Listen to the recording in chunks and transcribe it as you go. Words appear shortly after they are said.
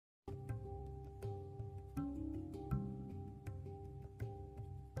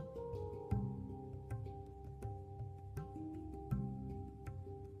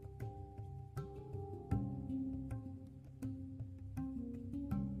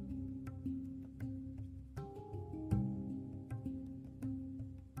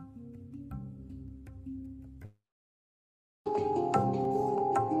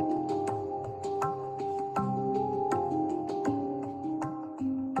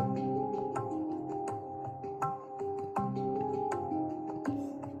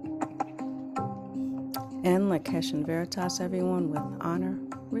And Lakesh and Veritas, everyone, with honor,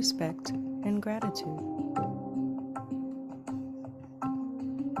 respect, and gratitude.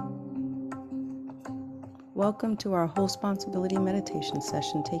 Welcome to our whole responsibility meditation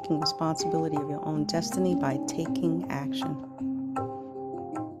session, taking responsibility of your own destiny by taking action.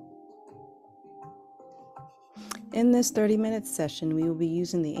 In this 30-minute session, we will be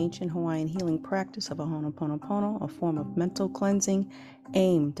using the ancient Hawaiian healing practice of Ho'oponopono, a form of mental cleansing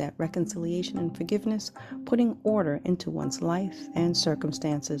aimed at reconciliation and forgiveness, putting order into one's life and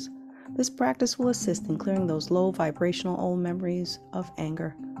circumstances. This practice will assist in clearing those low vibrational old memories of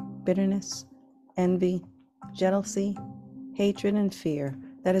anger, bitterness, envy, jealousy, hatred, and fear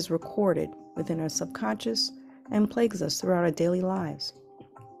that is recorded within our subconscious and plagues us throughout our daily lives,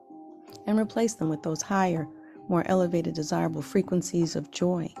 and replace them with those higher, more elevated, desirable frequencies of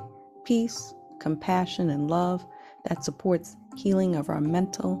joy, peace, compassion, and love that supports healing of our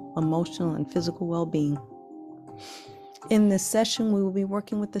mental, emotional, and physical well-being. In this session, we will be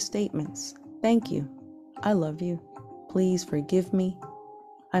working with the statements: thank you, I love you, please forgive me,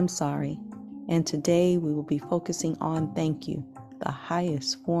 I'm sorry. And today we will be focusing on thank you, the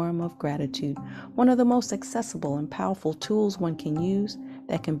highest form of gratitude, one of the most accessible and powerful tools one can use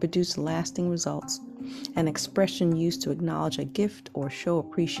that can produce lasting results. An expression used to acknowledge a gift or show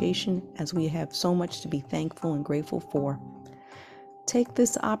appreciation, as we have so much to be thankful and grateful for. Take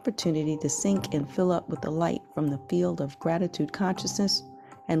this opportunity to sink and fill up with the light from the field of gratitude consciousness.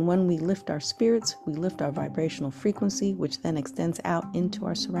 And when we lift our spirits, we lift our vibrational frequency, which then extends out into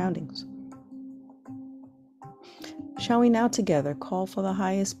our surroundings. Shall we now together call for the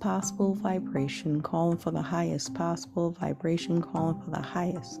highest possible vibration, calling for the highest possible vibration, calling for the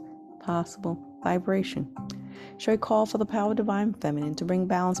highest possible vibration? Shall we call for the power of divine feminine to bring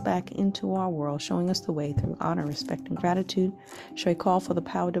balance back into our world, showing us the way through honor, respect, and gratitude? Shall we call for the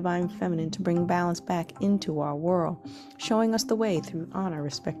power of divine feminine to bring balance back into our world, showing us the way through honor,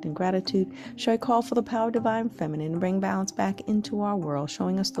 respect, and gratitude? Shall we call for the power of divine feminine to bring balance back into our world,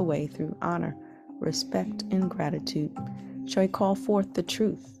 showing us the way through honor, respect, and gratitude? Shall we call forth the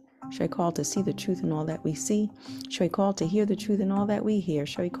truth? Shall we call to see the truth in all that we see? Shall we call to hear the truth in all that we hear?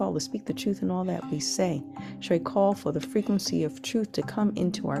 Shall we call to speak the truth in all that we say? Shall we call for the frequency of truth to come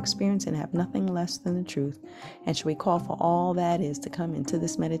into our experience and have nothing less than the truth? And shall we call for all that is to come into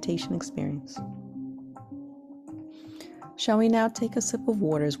this meditation experience? Shall we now take a sip of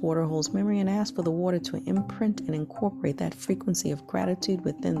water as water holds memory and ask for the water to imprint and incorporate that frequency of gratitude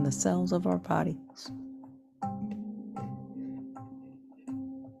within the cells of our bodies?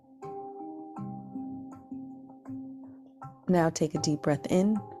 Now take a deep breath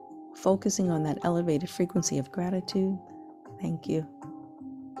in, focusing on that elevated frequency of gratitude. Thank you.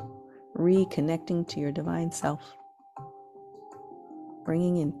 Reconnecting to your divine self,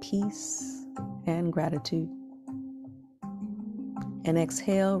 bringing in peace and gratitude. And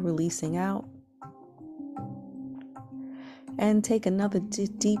exhale, releasing out. And take another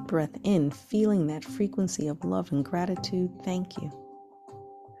deep breath in, feeling that frequency of love and gratitude. Thank you.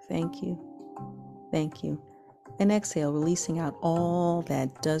 Thank you. Thank you. And exhale, releasing out all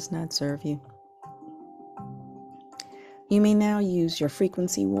that does not serve you. You may now use your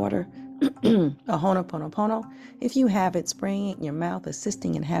frequency water, a Ho'oponopono, if you have it, spraying it in your mouth,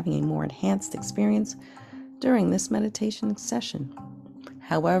 assisting in having a more enhanced experience during this meditation session.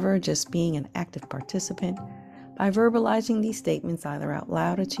 However, just being an active participant by verbalizing these statements either out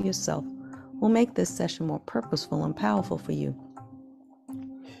loud or to yourself will make this session more purposeful and powerful for you.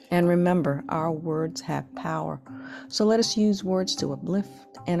 And remember, our words have power. So let us use words to uplift,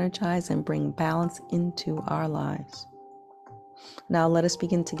 energize, and bring balance into our lives. Now let us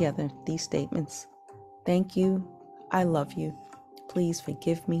begin together these statements. Thank you. I love you. Please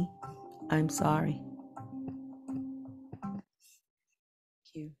forgive me. I'm sorry.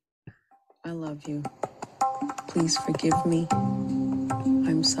 Thank you. I love you. Please forgive me.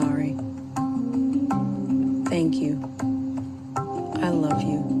 I'm sorry. Thank you. I love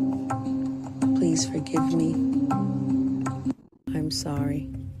you. Please forgive me. I'm sorry.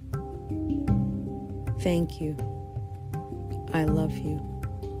 Thank you. I love you.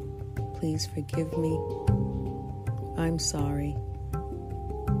 Please forgive me. I'm sorry.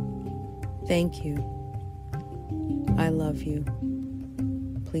 Thank you. I love you.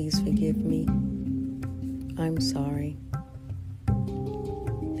 Please forgive me. I'm sorry.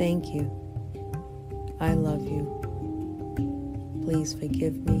 Thank you. I love you. Please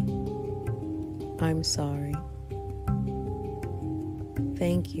forgive me. I'm sorry.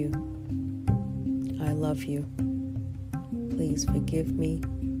 Thank you. I love you. Please forgive me.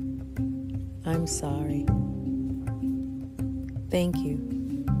 I'm sorry. Thank you.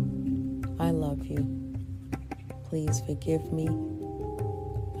 I love you. Please forgive me.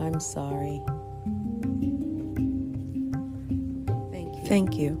 I'm sorry.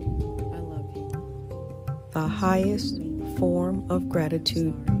 Thank you. I love you. The highest form of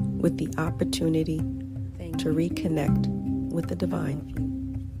gratitude with the opportunity to reconnect with the divine.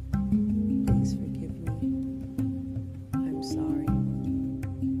 Please forgive me. I'm sorry.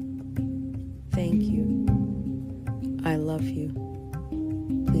 Thank you. I love you.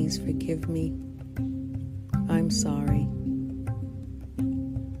 Please forgive me. I'm sorry.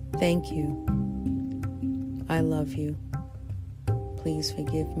 Thank you. I love you. Please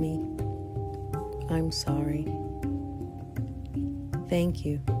forgive me. I'm sorry. Thank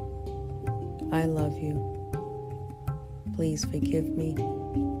you. I love you. Please forgive me.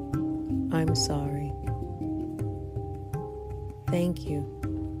 I'm sorry. Thank you.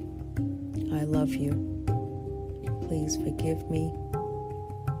 I love you. Please forgive me.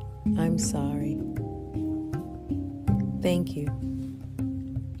 I'm sorry. Thank you.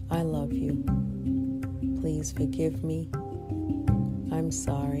 I love you. Please forgive me. I'm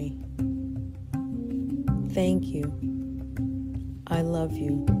sorry. Thank you. I love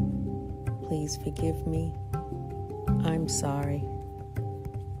you. Please forgive me. I'm sorry.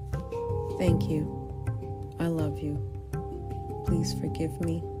 Thank you. I love you. Please forgive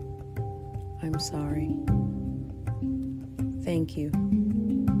me. I'm sorry. Thank you.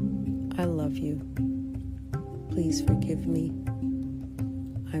 I love you. Please forgive me.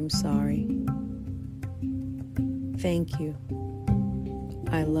 I'm sorry. Thank you.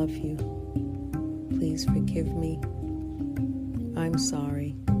 I love you. Please forgive me. I'm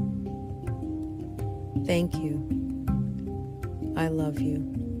sorry. Thank you. I love you.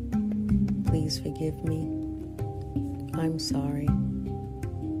 Please forgive me. I'm sorry.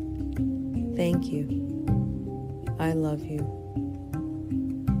 Thank you. I love you.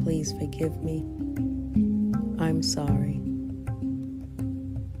 Please forgive me. I'm sorry.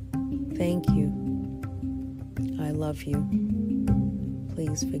 Thank you. I love you.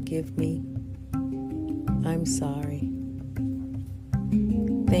 Please forgive me. I'm sorry.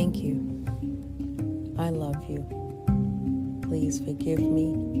 Thank you. I love you. Please forgive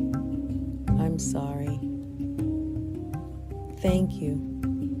me. I'm sorry. Thank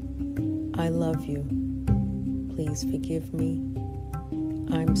you. I love you. Please forgive me.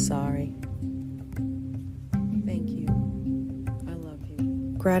 I'm sorry. Thank you. I love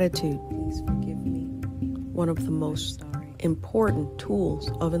you. Gratitude. Please forgive me. One of the most important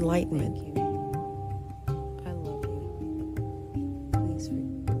tools of enlightenment. Thank you. I love you. Please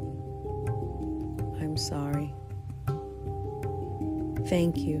forgive me. I'm sorry.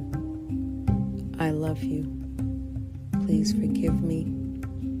 Thank you. I love you. Please forgive me.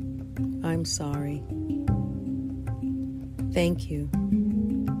 I'm sorry. Thank you.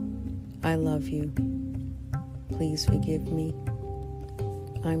 I love you. Please forgive me.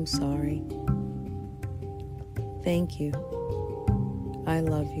 I'm sorry. Thank you. I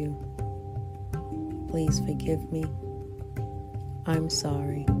love you. Please forgive me. I'm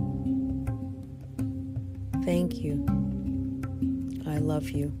sorry. Thank you. I love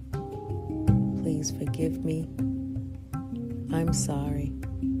you. Please forgive me. I'm sorry.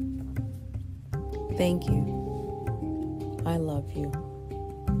 Thank you. I love you.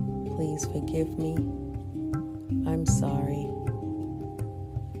 Please forgive me. I'm sorry.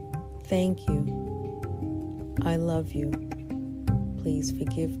 Thank you. I love you. Please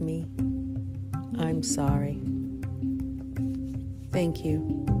forgive me. I'm sorry. Thank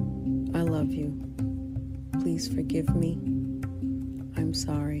you. I love you. Please forgive me. I'm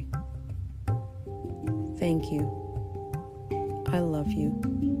sorry. Thank you. I love you.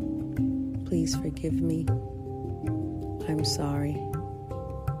 Please forgive me. I'm sorry.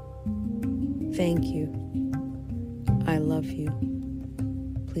 Thank you. I love you.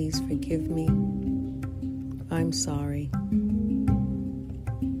 Please forgive me. I'm sorry.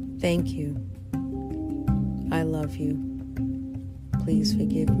 Thank you. I love you. Please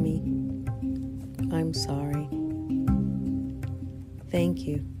forgive me. I'm sorry. Thank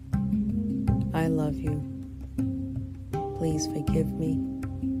you. I love you. Please forgive me.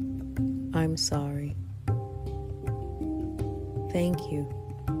 I'm sorry. Thank you.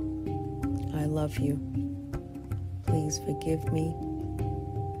 I love you. Please forgive me.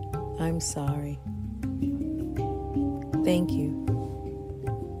 I'm sorry. Thank you.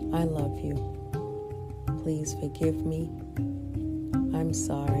 I love you. Please forgive me. I'm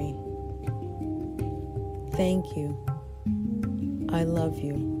sorry. Thank you. I love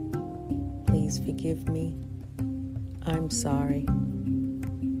you. Please forgive me. I'm sorry.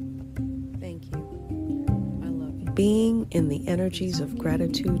 Thank you. I love you. Being in the energies of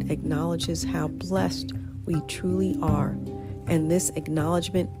gratitude acknowledges how blessed we truly are, and this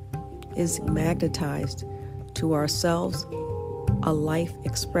acknowledgement is magnetized to ourselves, a life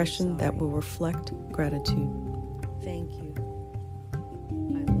expression that will reflect gratitude. Thank you.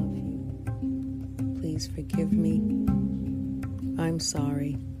 I love you. Please forgive me. I'm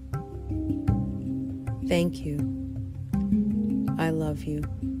sorry. Thank you. I love you.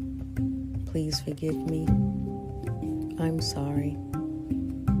 Please forgive me. I'm sorry.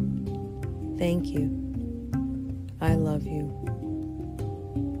 Thank you. I love you.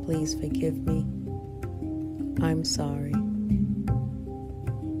 Please forgive me. I'm sorry.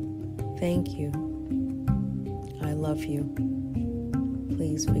 Thank you. I love you.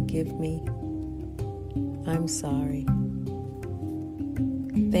 Please forgive me. I'm sorry.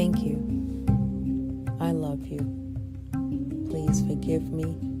 Thank you. I love you. Please forgive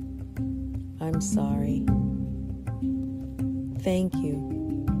me. I'm sorry. Thank you.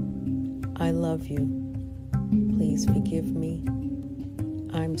 I love you. Please forgive me.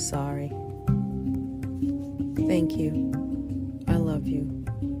 I'm sorry. Thank you. I love you.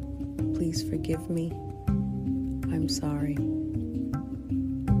 Please forgive me. I'm sorry.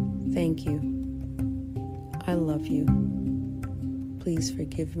 Thank you. I love you. Please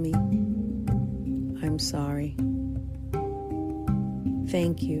forgive me. I'm sorry.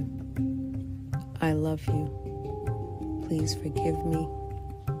 Thank you. I love you. Please forgive me.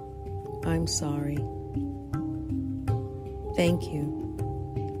 I'm sorry. Thank you.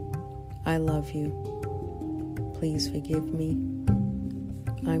 I love you. Please forgive me.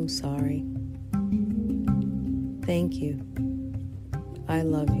 I'm sorry. Thank you. I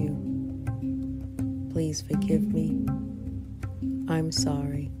love you. Please forgive me. I'm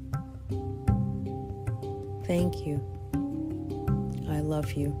sorry. Thank you. I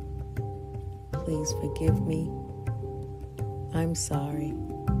love you. Please forgive me. I'm sorry.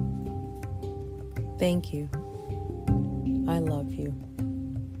 Thank you. I love you.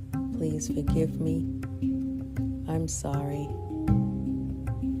 Please forgive me. I'm sorry.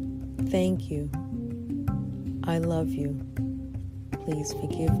 Thank you. I love you. Please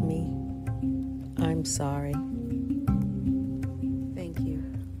forgive me. I'm sorry. Thank you.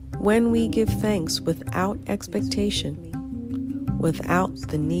 When we give thanks without expectation, without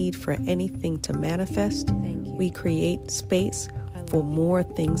the need for anything to manifest, we create space for more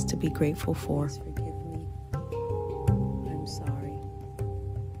things to be grateful for. Please forgive me. I'm sorry.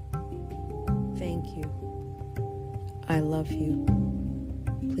 Thank you. I love you.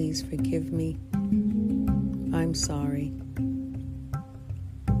 Please forgive me. I'm sorry.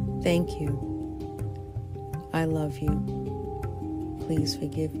 Thank you. I love you. Please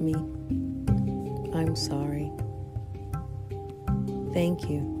forgive me. I'm sorry. Thank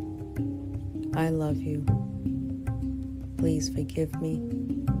you. I love you. Please forgive me.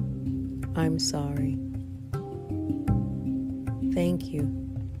 I'm sorry. Thank you.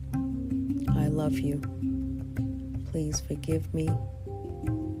 I love you. Please forgive me.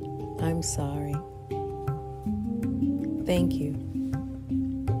 I'm sorry. Thank you.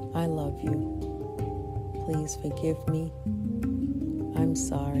 I love you. Please forgive me. I'm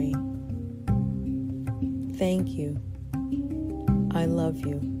sorry. Thank you. I love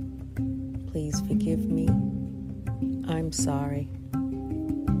you. Please forgive me. I'm sorry.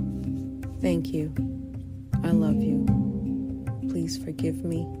 Thank you. I love you. Please forgive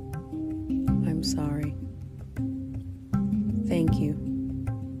me. I'm sorry. Thank you.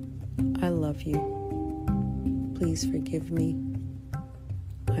 I love you. Please forgive me.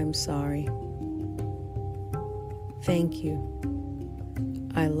 I'm sorry. Thank you.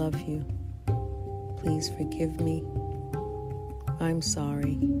 I love you. Please forgive me. I'm sorry.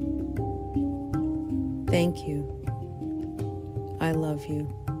 Thank you. I love you.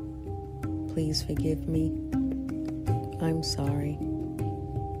 Please forgive me. I'm sorry.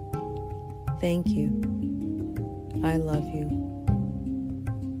 Thank you. I love you.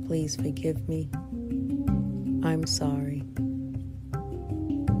 Please forgive me. I'm sorry.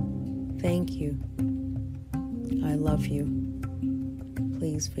 Thank you. I love you.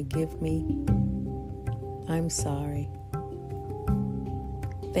 Please forgive me. I'm sorry.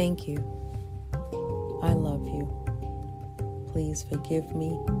 Thank you. I love you. Please forgive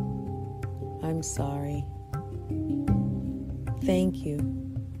me. I'm sorry. Thank you.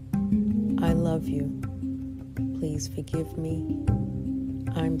 I love you. Please forgive me.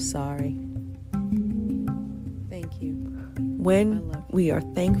 I'm sorry. Thank you. When we are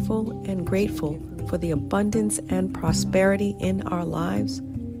thankful and grateful for the abundance and prosperity in our lives,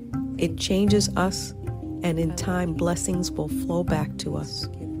 it changes us, and in time, blessings will flow back to us.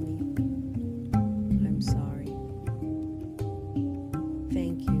 Forgive me. I'm sorry.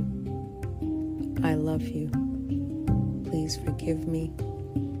 Thank you. I love love you. Please forgive me.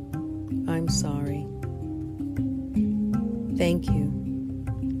 I'm sorry. Thank you.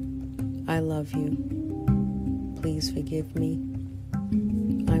 I love you. Please forgive me.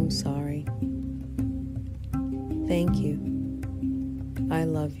 I'm sorry. Thank you. I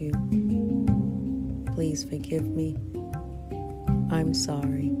love you. Please forgive me. I'm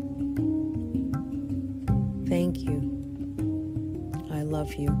sorry. Thank you. I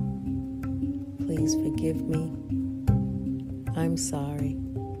love you. Please forgive me. I'm sorry.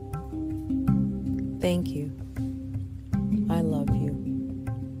 Thank you. I love you.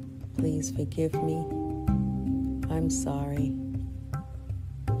 Please forgive me. I'm sorry.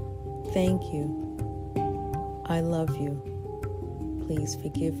 Thank you. I love you. Please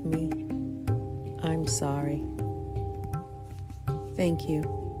forgive me. I'm sorry. Thank you.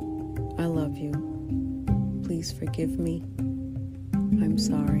 I love you. Please forgive me. I'm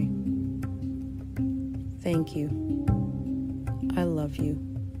sorry. Thank you. I love you.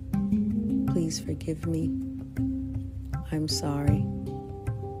 Please forgive me. I'm sorry.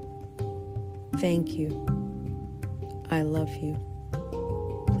 Thank you. I love you.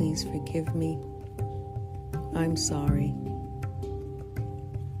 Please forgive me. I'm sorry.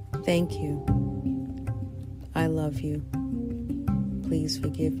 Thank you. I love you. Please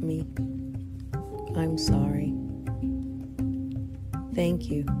forgive me. I'm sorry. Thank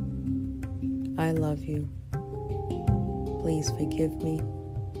you. I love you. Please forgive me.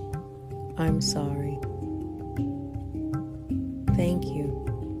 I'm sorry. Thank you.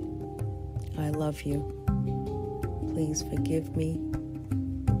 I love you. Please forgive me.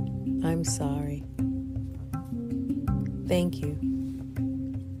 I'm sorry. Thank you.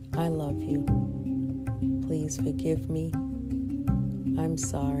 I love you. Please forgive me. I'm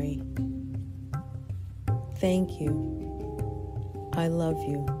sorry. Thank you. I love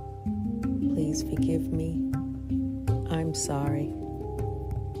you. Please forgive me. I'm sorry.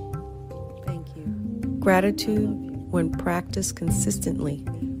 Thank you. Gratitude, when practiced consistently,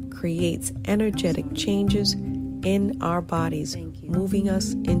 creates energetic changes in our bodies, moving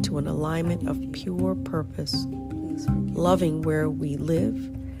us into an alignment of pure purpose, loving where we live,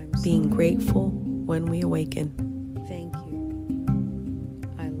 being grateful when we awaken. Thank you.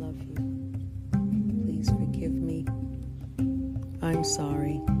 I love you. Please forgive me. I'm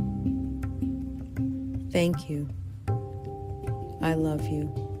sorry. Thank you. I love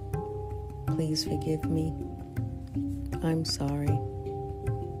you. Please forgive me. I'm sorry.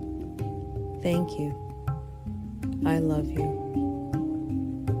 Thank you. I love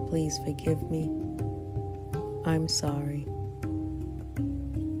you. Please forgive me. I'm sorry.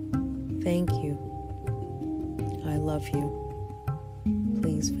 Thank you. I love you.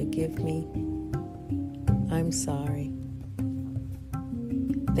 Please forgive me. I'm sorry.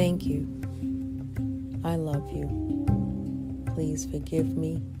 Thank you. I love you. Please forgive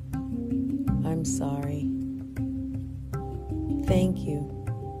me. I'm sorry. Thank you.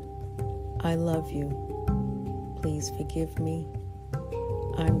 I love you. Please forgive me.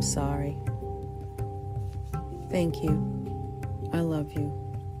 I'm sorry. Thank you. I love you.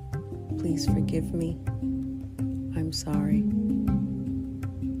 Please forgive me. I'm sorry.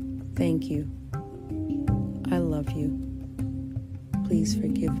 Thank you. I love you. Please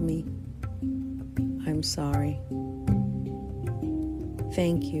forgive me. I'm sorry.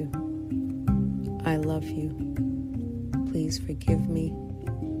 Thank you. I love you. Please forgive me.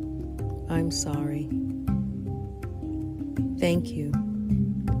 I'm sorry. Thank you.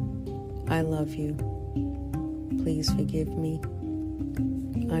 I love you. Please forgive me.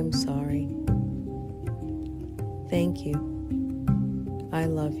 I'm sorry. Thank you. I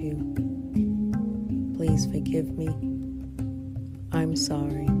love you. Please forgive me. I'm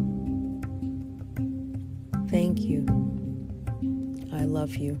sorry. Thank you. I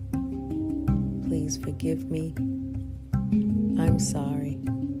love you. Please forgive me. I'm sorry.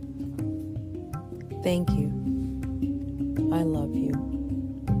 Thank you. I love you.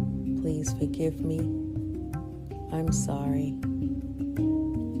 Please forgive me. I'm sorry.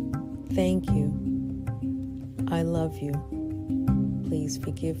 Thank you. I love you. Please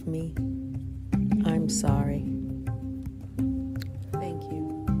forgive me. I'm sorry. Thank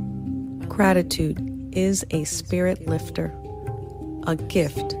you. Gratitude is a spirit lifter, a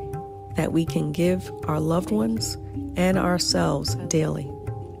gift that we can give our loved ones and ourselves daily.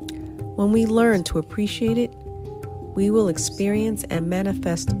 When we learn to appreciate it, we will experience and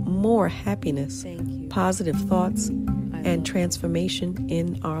manifest more happiness, positive thoughts, and transformation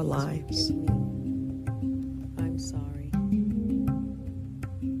in our lives. I'm sorry.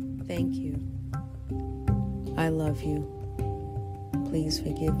 Thank you. I love you. Please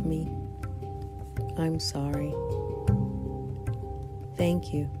forgive me. I'm sorry.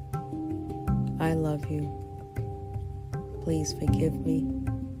 Thank you. I love you. Please forgive me.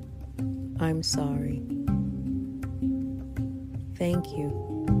 I'm sorry. Thank you.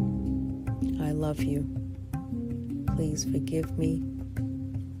 I love you. Please forgive me.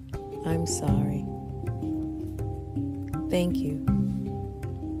 I'm sorry. Thank you.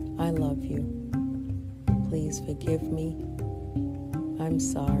 I love you. Please forgive me. I'm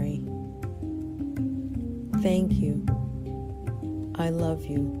sorry. Thank you. I love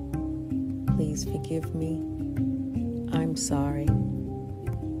you. Please forgive me. I'm sorry.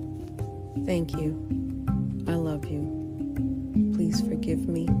 Thank you. I love you. Please forgive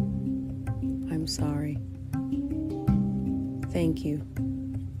me. I'm sorry. Thank you.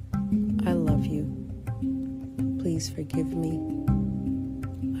 I love you. Please forgive me.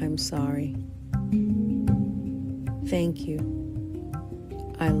 I'm sorry. Thank you.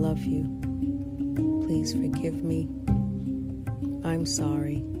 I love you. Please forgive me. I'm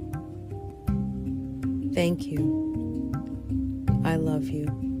sorry. Thank you. I love you.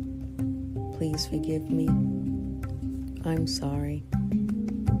 Please forgive me. I'm sorry.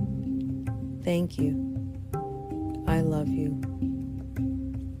 Thank you. I love you.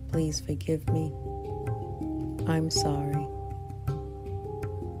 Please forgive me. I'm sorry.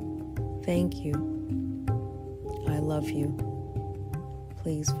 Thank you. I love you.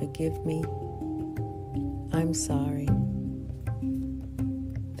 Please forgive me. I'm sorry.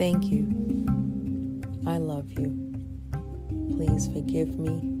 Thank you. I love you. Please forgive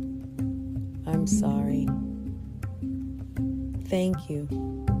me. I'm sorry. Thank you.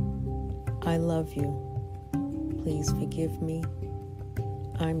 I love you. Please forgive me.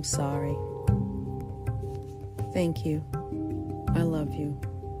 I'm sorry. Thank you. I love you.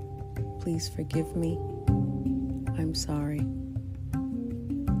 Please forgive me. I'm sorry.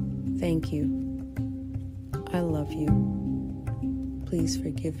 Thank you. I love you. Please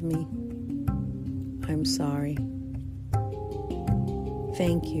forgive me. I'm sorry.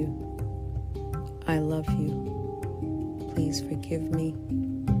 Thank you. I love you. Please forgive me.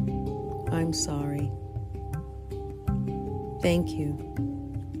 I'm sorry. Thank you.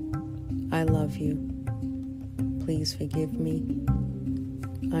 I love you. Please forgive me.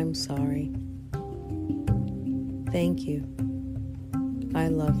 I'm sorry. Thank you. I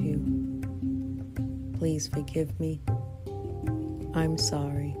love you. Please forgive me. I'm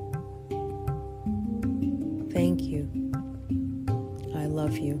sorry. Thank you. I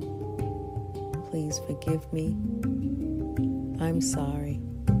love you. Please forgive me. I'm sorry.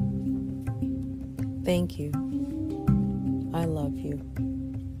 Thank you. I love you.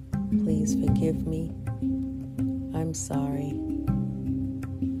 Please forgive me. I'm sorry.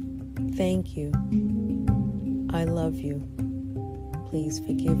 Thank you. I love you. Please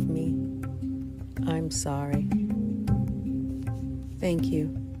forgive me. I'm sorry. Thank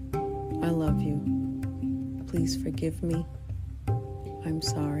you. I love you. Please forgive me. I'm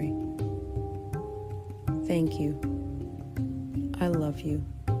sorry. Thank you. I love you.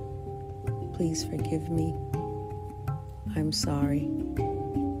 Please forgive me. I'm sorry.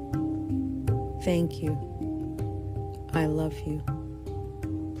 Thank you. I love you.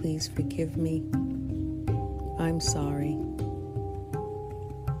 Please forgive me. I'm sorry.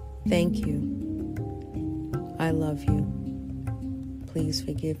 Thank you. I love you. Please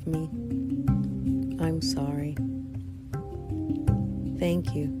forgive me. I'm sorry. Thank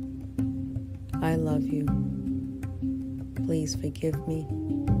you. I love you. Please forgive me.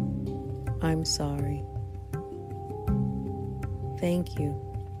 I'm sorry. Thank you.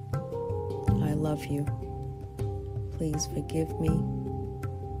 I love you. Please forgive me.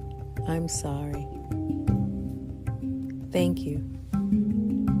 I'm sorry. Thank you.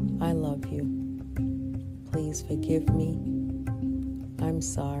 I love you. Please forgive me. I'm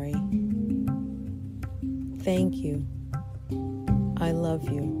sorry. Thank you. I love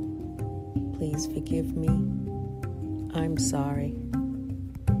you. Please forgive me. I'm sorry.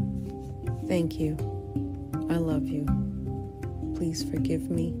 Thank you. I love you. Please forgive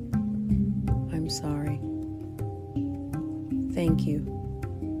me. I'm sorry. Thank you.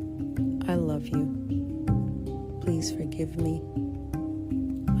 I love you. Please forgive me.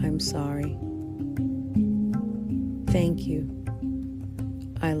 I'm sorry. Thank you.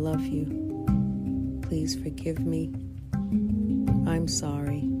 I love you. Please forgive me. I'm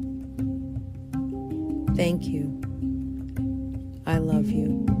sorry. Thank you. I love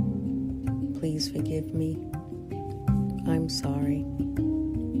you. Please forgive me. I'm sorry.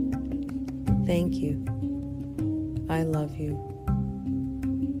 Thank you. I love you.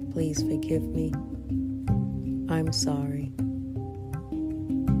 Please forgive me. I'm sorry.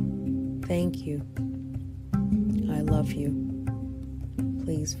 Thank you. I love you.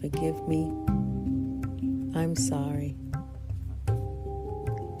 Please forgive me. I'm sorry.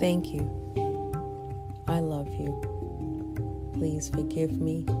 Thank you. I love you. Please forgive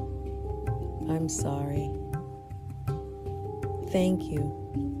me. I'm sorry. Thank you.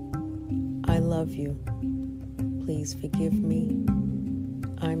 I love you. Please forgive me.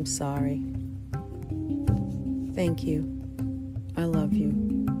 I'm sorry. Thank you. I love you.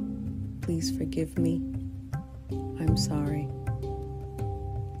 Please forgive me. I'm sorry.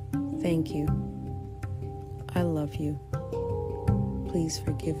 Thank you. I love you. Please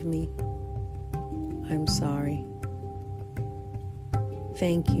forgive me. I'm sorry.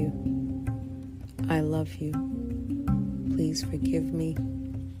 Thank you. I love you. Please forgive me.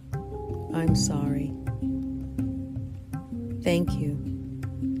 I'm sorry. Thank you.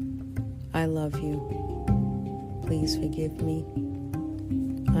 I love you. Please forgive me.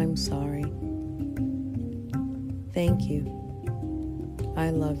 I'm sorry. Thank you. I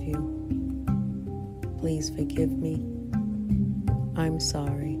love you. Please forgive me. I'm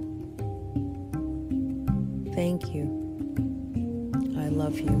sorry. Thank you. I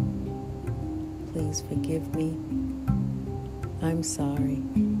love you. Please forgive me. I'm sorry.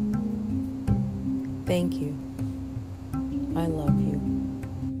 Thank you. I love you.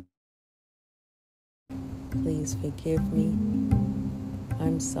 Please forgive me.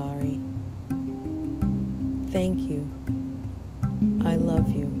 I'm sorry. Thank you. I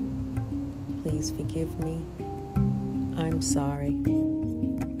love you. Please forgive me. I'm sorry.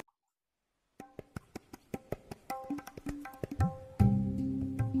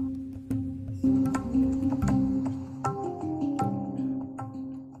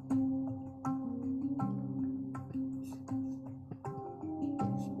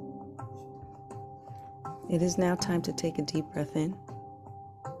 It is now time to take a deep breath in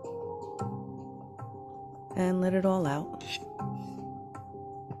and let it all out.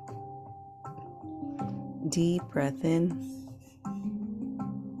 Deep breath in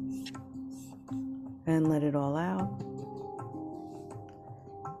and let it all out.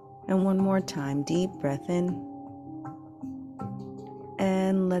 And one more time, deep breath in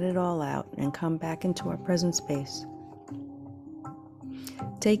and let it all out, and come back into our present space.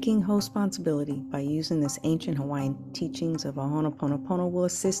 Taking responsibility by using this ancient Hawaiian teachings of Ho'oponopono will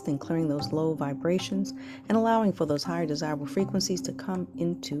assist in clearing those low vibrations and allowing for those higher desirable frequencies to come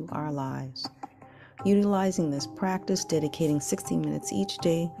into our lives. Utilizing this practice, dedicating 60 minutes each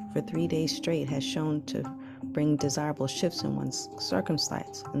day for 3 days straight has shown to bring desirable shifts in one's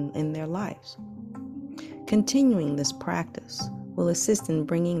circumstance and in their lives. Continuing this practice will assist in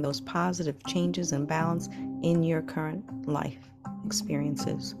bringing those positive changes and balance in your current life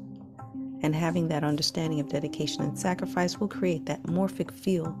experiences. And having that understanding of dedication and sacrifice will create that morphic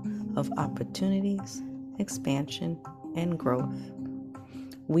field of opportunities, expansion, and growth.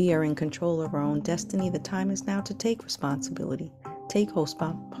 We are in control of our own destiny. The time is now to take responsibility. Take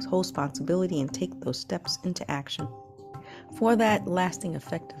responsibility and take those steps into action. For that lasting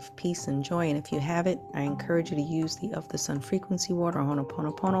effect of peace and joy, and if you have it, I encourage you to use the Of the Sun frequency water,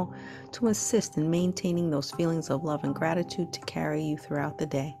 Ho'oponopono, to assist in maintaining those feelings of love and gratitude to carry you throughout the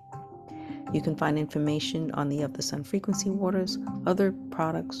day. You can find information on the Of the Sun frequency waters, other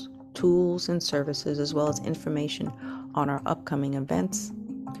products, tools, and services, as well as information on our upcoming events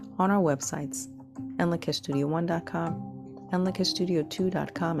on our websites, ILKS1.com,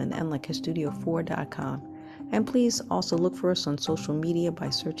 ILKS2.com, and ILKS4.com. And please also look for us on social media by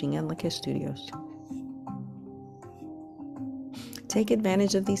searching ILKS Studios. Take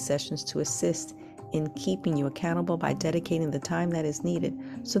advantage of these sessions to assist in keeping you accountable by dedicating the time that is needed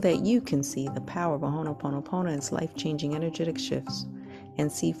so that you can see the power of Ho'oponopono and its life-changing energetic shifts, and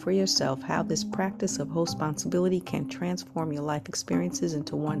see for yourself how this practice of responsibility can transform your life experiences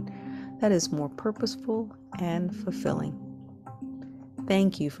into one that is more purposeful and fulfilling.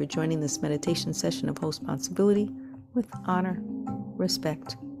 Thank you for joining this meditation session of responsibility with honor,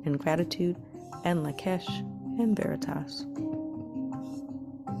 respect, and gratitude, and Lakesh and Veritas.